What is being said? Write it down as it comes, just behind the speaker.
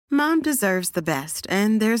Mom deserves the best,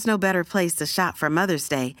 and there's no better place to shop for Mother's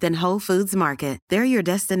Day than Whole Foods Market. They're your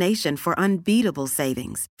destination for unbeatable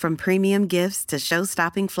savings, from premium gifts to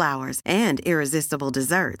show-stopping flowers and irresistible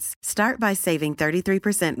desserts. Start by saving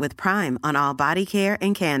 33% with Prime on all body care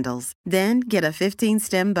and candles. Then get a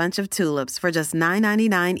 15-stem bunch of tulips for just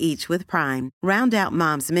 $9.99 each with Prime. Round out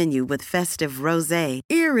Mom's menu with festive rosé,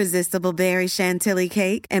 irresistible berry chantilly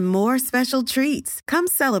cake, and more special treats. Come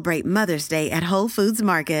celebrate Mother's Day at Whole Foods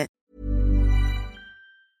Market.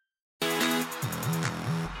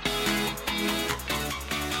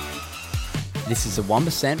 This is a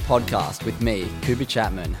 1% podcast with me, Cooper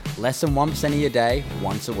Chapman. Less than 1% of your day,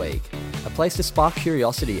 once a week. A place to spark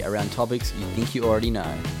curiosity around topics you think you already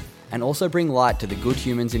know. And also bring light to the good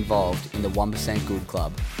humans involved in the 1% Good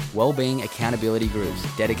Club. Wellbeing accountability groups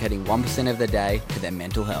dedicating 1% of their day to their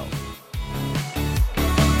mental health.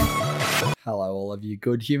 Hello all of you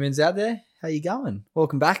good humans out there. How you going?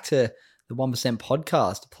 Welcome back to the 1%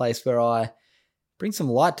 podcast, a place where I bring some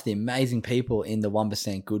light to the amazing people in the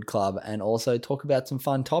 1% Good Club and also talk about some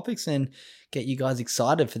fun topics and get you guys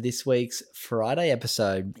excited for this week's Friday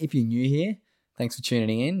episode. If you're new here, thanks for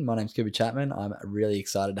tuning in. My name's Cooper Chapman. I'm really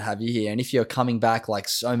excited to have you here. And if you're coming back like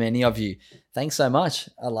so many of you, thanks so much.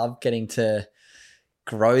 I love getting to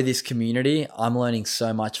grow this community. I'm learning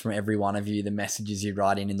so much from every one of you. The messages you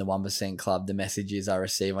write in the 1% Club, the messages I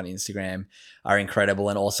receive on Instagram are incredible.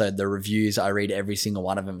 And also the reviews, I read every single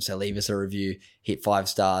one of them. So leave us a review, hit 5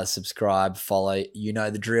 stars, subscribe, follow. You know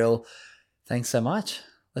the drill. Thanks so much.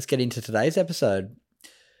 Let's get into today's episode.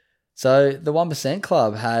 So the 1%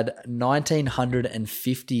 Club had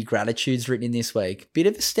 1,950 gratitudes written in this week. Bit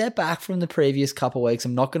of a step back from the previous couple of weeks,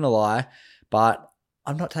 I'm not going to lie, but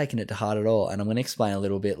I'm not taking it to heart at all. And I'm going to explain a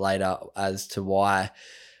little bit later as to why.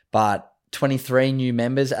 But 23 new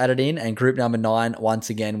members added in and group number 9 once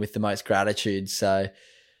again with the most gratitude. So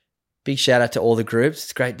big shout out to all the groups.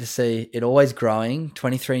 It's great to see it always growing.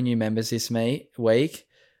 23 new members this week.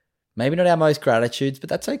 Maybe not our most gratitudes, but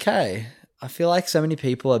that's okay. I feel like so many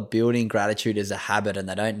people are building gratitude as a habit and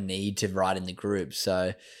they don't need to write in the group.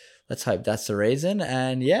 So let's hope that's the reason.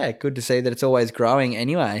 And yeah, good to see that it's always growing.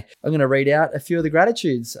 Anyway, I'm going to read out a few of the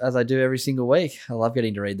gratitudes as I do every single week. I love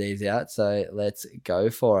getting to read these out. So let's go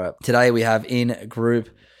for it. Today we have in group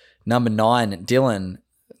number 9, Dylan.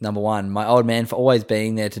 Number 1, my old man for always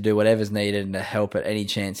being there to do whatever's needed and to help at any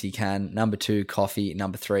chance he can. Number 2, coffee.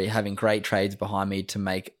 Number 3, having great trades behind me to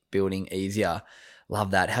make building easier.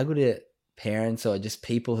 Love that. How good it parents or just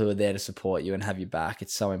people who are there to support you and have you back.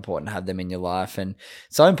 It's so important to have them in your life and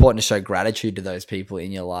so important to show gratitude to those people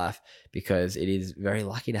in your life because it is very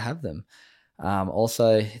lucky to have them.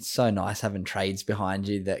 Also, it's so nice having trades behind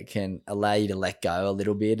you that can allow you to let go a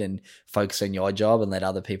little bit and focus on your job and let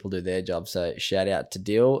other people do their job. So shout out to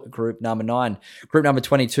Dill. Group number 9. Group number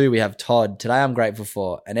 22, we have Todd. Today I'm grateful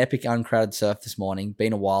for an epic uncrowded surf this morning.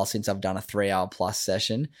 Been a while since I've done a 3-hour plus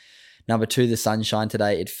session. Number 2, the sunshine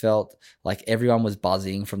today. It felt like everyone was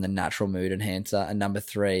buzzing from the natural mood enhancer. And number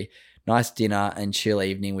 3, nice dinner and chill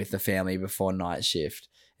evening with the family before night shift.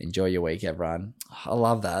 Enjoy your week, everyone. I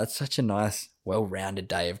love that. It's such a nice, well-rounded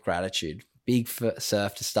day of gratitude. Big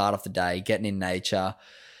surf to start off the day, getting in nature,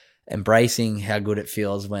 embracing how good it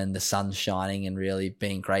feels when the sun's shining and really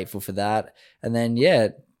being grateful for that. And then, yeah,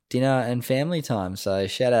 dinner and family time. So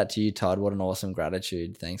shout out to you, Todd. What an awesome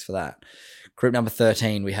gratitude. Thanks for that. Group number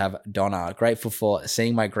 13, we have Donna. Grateful for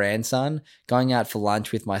seeing my grandson, going out for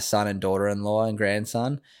lunch with my son and daughter-in-law and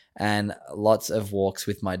grandson, and lots of walks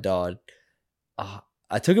with my dog.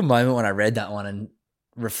 I took a moment when I read that one and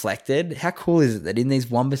reflected. How cool is it that in these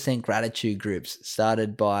 1% gratitude groups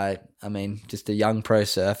started by, just a young pro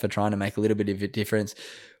surfer trying to make a little bit of a difference,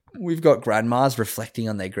 we've got grandmas reflecting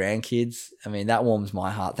on their grandkids. That warms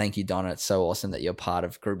my heart. Thank you, Donna. It's so awesome that you're part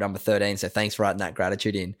of group number 13. So thanks for writing that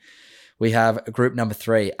gratitude in. We have group number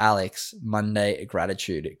 3, Alex, Monday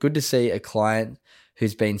gratitude. Good to see a client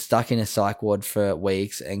who's been stuck in a psych ward for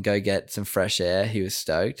weeks and go get some fresh air. He was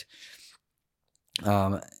stoked.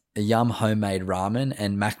 A Yum homemade ramen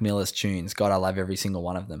and Mac Miller's tunes. God, I love every single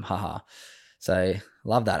one of them. Haha. So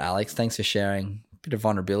love that, Alex. Thanks for sharing a bit of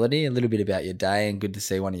vulnerability, a little bit about your day, and good to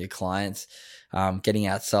see one of your clients getting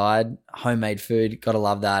outside, homemade food. Got to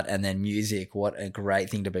love that. And then music. What a great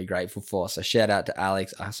thing to be grateful for. So shout out to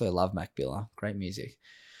Alex. I also love Mac Miller. Great music.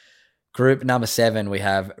 Group number 7, we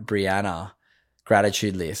have Brianna.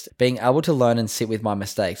 Gratitude list. Being able to learn and sit with my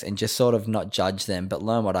mistakes and just sort of not judge them, but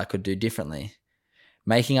learn what I could do differently.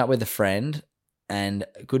 Making up with a friend and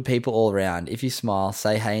good people all around. If you smile,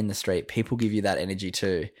 say hey in the street, people give you that energy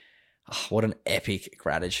too. Oh, what an epic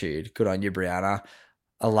gratitude. Good on you, Brianna.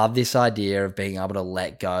 I love this idea of being able to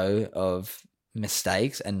let go of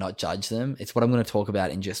mistakes and not judge them. It's what I'm going to talk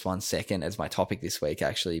about in just 1 second as my topic this week,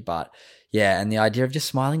 actually. But yeah, and the idea of just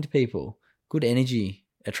smiling to people. Good energy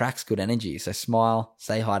attracts good energy. So smile,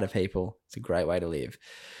 say hi to people. It's a great way to live.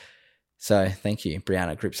 So thank you,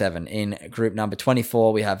 Brianna, group 7. In group number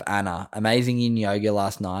 24, we have Anna. Amazing in yoga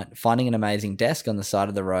last night, finding an amazing desk on the side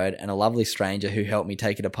of the road and a lovely stranger who helped me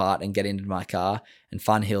take it apart and get into my car, and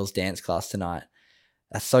Fun Hills dance class tonight.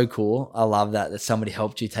 That's so cool. I love that somebody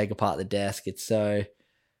helped you take apart the desk. It's so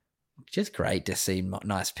just great to see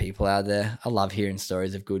nice people out there. I love hearing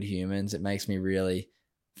stories of good humans. It makes me really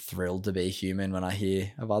thrilled to be human when I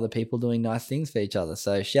hear of other people doing nice things for each other.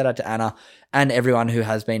 So shout out to Anna and everyone who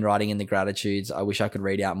has been writing in the gratitudes. I wish I could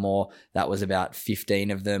read out more. That was about 15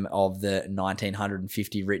 of them of the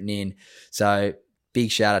 1950 written in. So big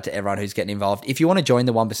shout out to everyone who's getting involved. If you want to join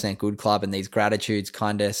the 1% Good Club and these gratitudes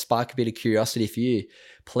kind of spark a bit of curiosity for you,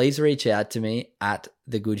 please reach out to me at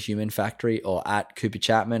The Good Human Factory or at Cooper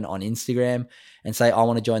Chapman on Instagram and say, I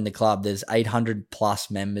want to join the club. There's 800 plus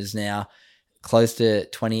members now, close to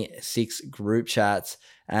 26 group chats.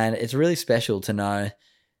 And it's really special to know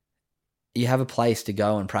you have a place to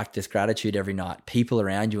go and practice gratitude every night, people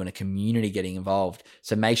around you and a community getting involved.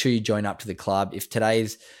 So make sure you join up to the club. If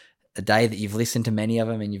today's a day that you've listened to many of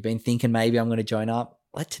them and you've been thinking maybe I'm going to join up,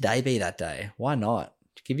 let today be that day. Why not?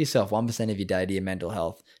 Give yourself 1% of your day to your mental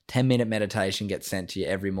health. 10-minute meditation gets sent to you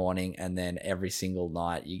every morning, and then every single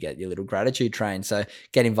night you get your little gratitude train. So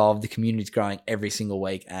get involved. The community's growing every single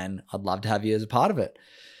week, and I'd love to have you as a part of it.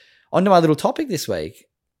 On to my little topic this week,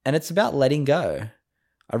 and it's about letting go.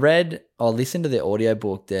 I read or listened to the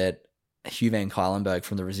audiobook that Hugh Van Cuylenberg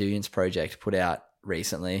from the Resilience Project put out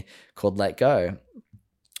recently called Let Go.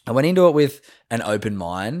 I went into it with an open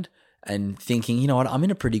mind and thinking, you know what, I'm in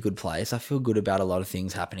a pretty good place. I feel good about a lot of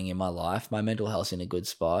things happening in my life. My mental health's in a good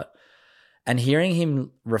spot. And hearing him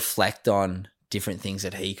reflect on different things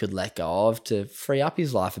that he could let go of to free up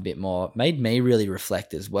his life a bit more made me really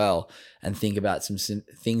reflect as well and think about some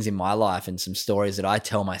things in my life and some stories that I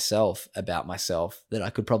tell myself about myself that I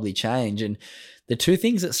could probably change. And the two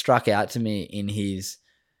things that struck out to me in his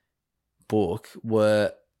book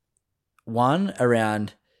were one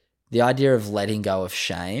around the idea of letting go of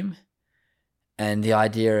shame and the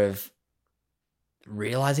idea of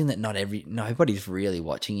realizing that nobody's really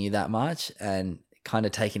watching you that much, and kind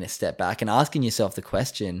of taking a step back and asking yourself the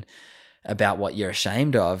question about what you're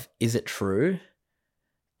ashamed of. Is it true?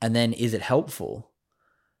 And then is it helpful?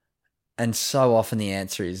 And so often the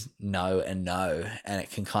answer is no and no, and it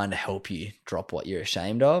can kind of help you drop what you're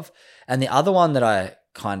ashamed of. And the other one that I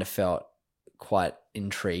kind of felt quite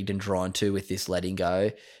intrigued and drawn to with this letting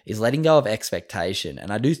go is letting go of expectation.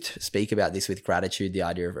 And I do speak about this with gratitude, the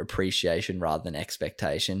idea of appreciation rather than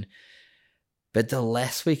expectation. But the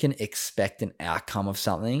less we can expect an outcome of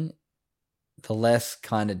something, the less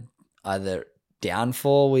kind of either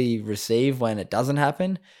downfall we receive when it doesn't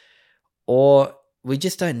happen, or we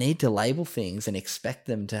just don't need to label things and expect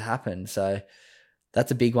them to happen. So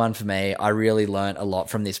that's a big one for me. I really learned a lot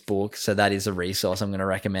from this book. So that is a resource I'm going to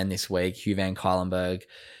recommend this week. Hugh Van Cuylenberg,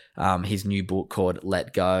 his new book called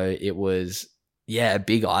Let Go. It was, a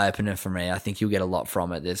big eye-opener for me. I think you'll get a lot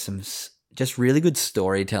from it. There's some just really good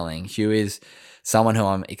storytelling. Hugh is someone who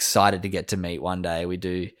I'm excited to get to meet one day. We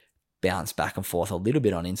do bounce back and forth a little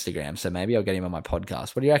bit on Instagram, so maybe I'll get him on my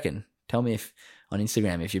podcast. What do you reckon? Tell me if on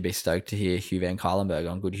Instagram if you'd be stoked to hear Hugh Van Cuylenberg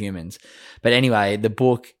on Good Humans. But anyway, the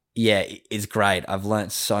book, is great. I've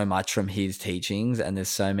learned so much from his teachings, and there's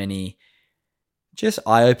so many just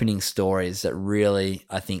eye-opening stories that really,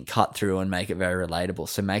 I think, cut through and make it very relatable.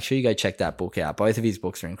 So make sure you go check that book out. Both of his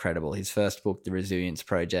books are incredible. His first book, The Resilience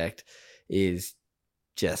Project, is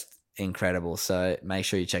just incredible. So make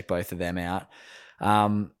sure you check both of them out.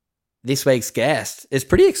 This week's guest is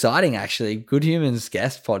pretty exciting, actually. Good Humans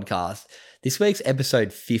guest podcast. This week's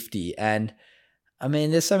episode 50, and I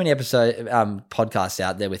mean, there's so many podcasts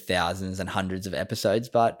out there with thousands and hundreds of episodes,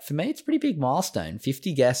 but for me, it's a pretty big milestone.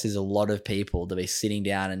 50 guests is a lot of people to be sitting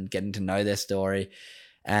down and getting to know their story.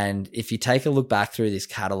 And if you take a look back through this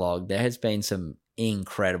catalog, there has been some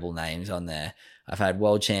incredible names on there. I've had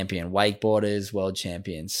world champion wakeboarders, world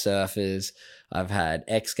champion surfers. I've had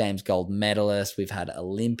X Games gold medalists. We've had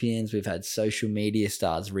Olympians. We've had social media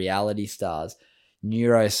stars, reality stars,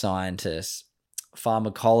 neuroscientists,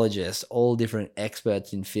 pharmacologists, all different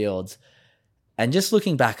experts in fields. And just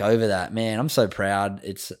looking back over that, man, I'm so proud.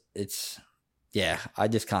 I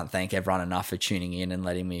just can't thank everyone enough for tuning in and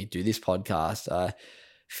letting me do this podcast. I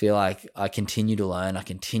feel like I continue to learn. I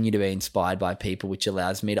continue to be inspired by people, which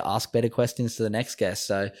allows me to ask better questions to the next guest.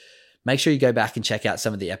 So make sure you go back and check out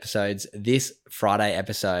some of the episodes. This Friday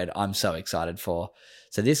episode, I'm so excited for.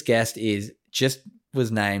 So this guest is just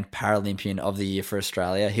was named Paralympian of the Year for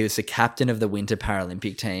Australia. He was the captain of the Winter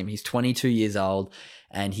Paralympic team. He's 22 years old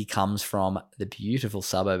and he comes from the beautiful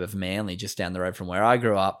suburb of Manly, just down the road from where I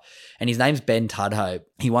grew up. And his name's Ben Tudhope.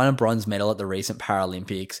 He won a bronze medal at the recent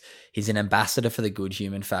Paralympics. He's an ambassador for the Good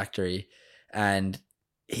Human Factory. And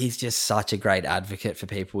he's just such a great advocate for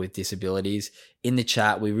people with disabilities. In the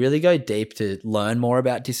chat, we really go deep to learn more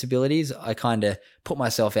about disabilities. I kind of put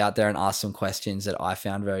myself out there and asked some questions that I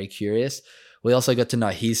found very curious. We also got to know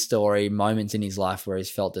his story, moments in his life where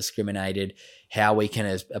he's felt discriminated, how we can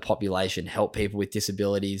as a population help people with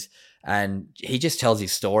disabilities. And he just tells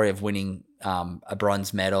his story of winning a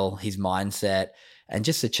bronze medal, his mindset, and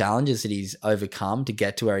just the challenges that he's overcome to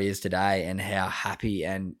get to where he is today, and how happy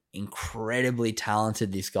and incredibly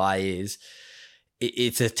talented this guy is.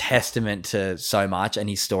 It's a testament to so much, and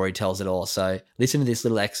his story tells it all. So listen to this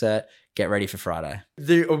little excerpt. Get ready for Friday.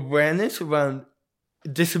 The awareness around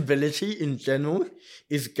disability in general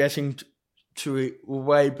is getting to a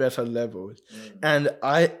way better level. And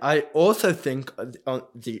I also think on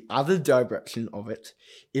the other direction of it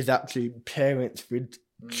is actually parents with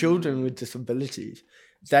children with disabilities.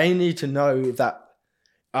 They need to know that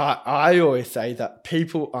I always say that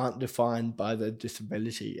people aren't defined by their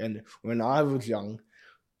disability. And when I was young,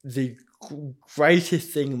 the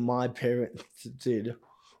greatest thing my parents did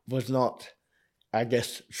was not, I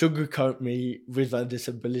guess, sugarcoat me with my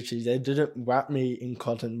disability. They didn't wrap me in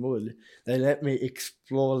cotton wool. They let me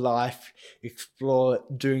explore life, explore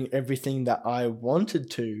doing everything that I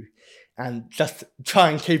wanted to, and just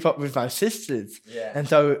try and keep up with my sisters. Yeah. And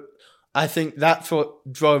so I think that's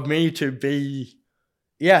what drove me to be,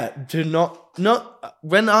 to not,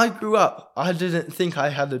 when I grew up, I didn't think I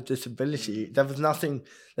had a disability. There was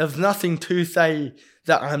nothing to say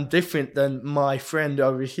that I'm different than my friend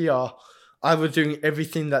over here. I was doing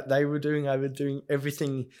everything that they were doing. I was doing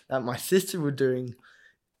everything that my sister was doing.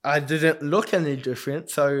 I didn't look any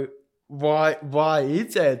different. So why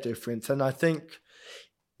is there a difference? And I think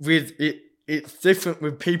with it's different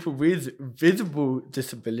with people with visible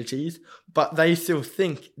disabilities, but they still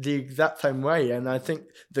think the exact same way. And I think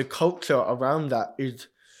the culture around that is,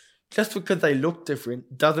 just because they look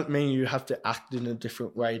different doesn't mean you have to act in a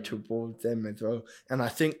different way towards them as well. And I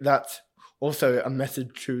think that's also a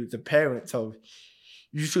message to the parents of,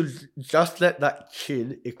 you should just let that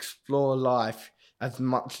kid explore life as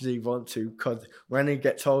much as he wants to, because when he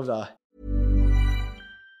gets older...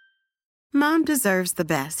 Mom deserves the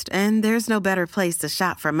best, and there's no better place to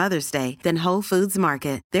shop for Mother's Day than Whole Foods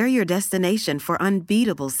Market. They're your destination for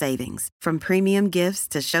unbeatable savings, from premium gifts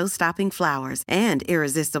to show-stopping flowers and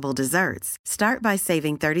irresistible desserts. Start by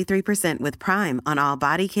saving 33% with Prime on all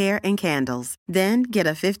body care and candles. Then get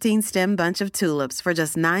a 15-stem bunch of tulips for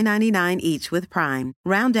just $9.99 each with Prime.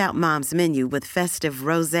 Round out Mom's menu with festive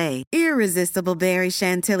rosé, irresistible berry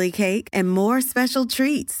chantilly cake, and more special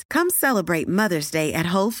treats. Come celebrate Mother's Day at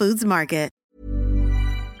Whole Foods Market.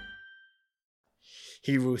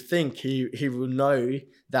 He will think, he will know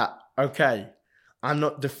that, okay, I'm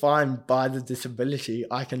not defined by the disability.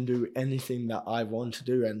 I can do anything that I want to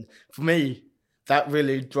do. And for me, that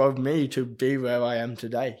really drove me to be where I am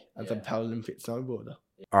today as a Paralympic snowboarder.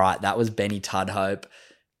 All right, that was Benny Tudhope.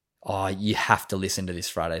 Oh, you have to listen to this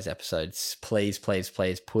Friday's episode. Please, please,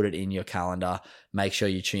 please put it in your calendar. Make sure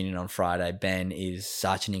you tune in on Friday. Ben is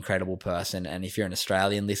such an incredible person. And if you're an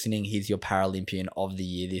Australian listening, he's your Paralympian of the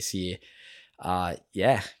Year this year.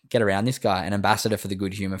 Get around this guy, an ambassador for the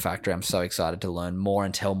Good Human Factory. I'm so excited to learn more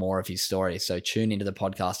and tell more of his story. So tune into the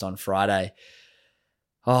podcast on Friday.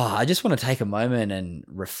 Oh, I just want to take a moment and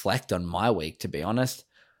reflect on my week, to be honest.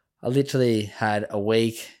 I literally had a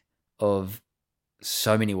week of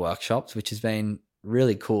so many workshops, which has been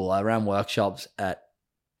really cool. I ran workshops at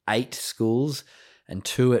 8 schools and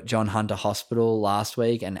 2 at John Hunter Hospital last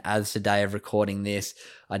week. And as today of recording this,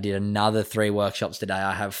 I did another 3 workshops today.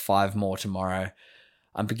 I have 5 more tomorrow.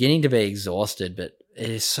 I'm beginning to be exhausted, but it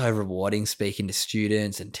is so rewarding speaking to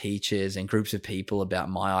students and teachers and groups of people about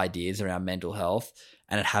my ideas around mental health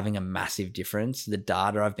and it having a massive difference. The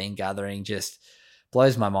data I've been gathering just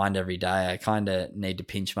blows my mind every day. I kind of need to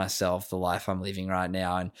pinch myself, the life I'm living right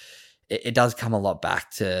now. And it does come a lot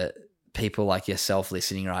back to people like yourself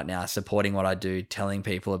listening right now, supporting what I do, telling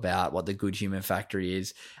people about what the Good Human Factory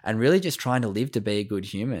is, and really just trying to live to be a good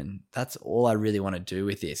human. That's all I really want to do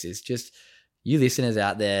with this, is just you listeners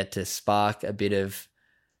out there to spark a bit of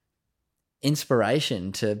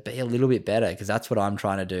inspiration to be a little bit better, because that's what I'm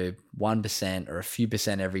trying to do, 1% or a few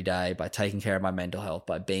percent every day, by taking care of my mental health,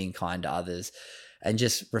 by being kind to others, and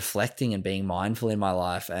just reflecting and being mindful in my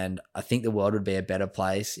life. And I think the world would be a better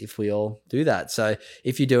place if we all do that. So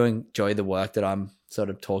if you do enjoy the work that I'm sort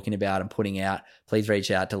of talking about and putting out, please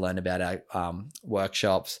reach out to learn about our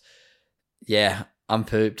workshops. Yeah, I'm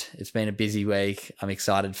pooped. It's been a busy week. I'm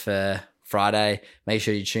excited for Friday. Make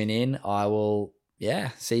sure you tune in. I will,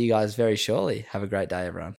 see you guys very shortly. Have a great day,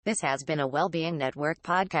 everyone. This has been a Wellbeing Network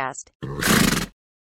podcast.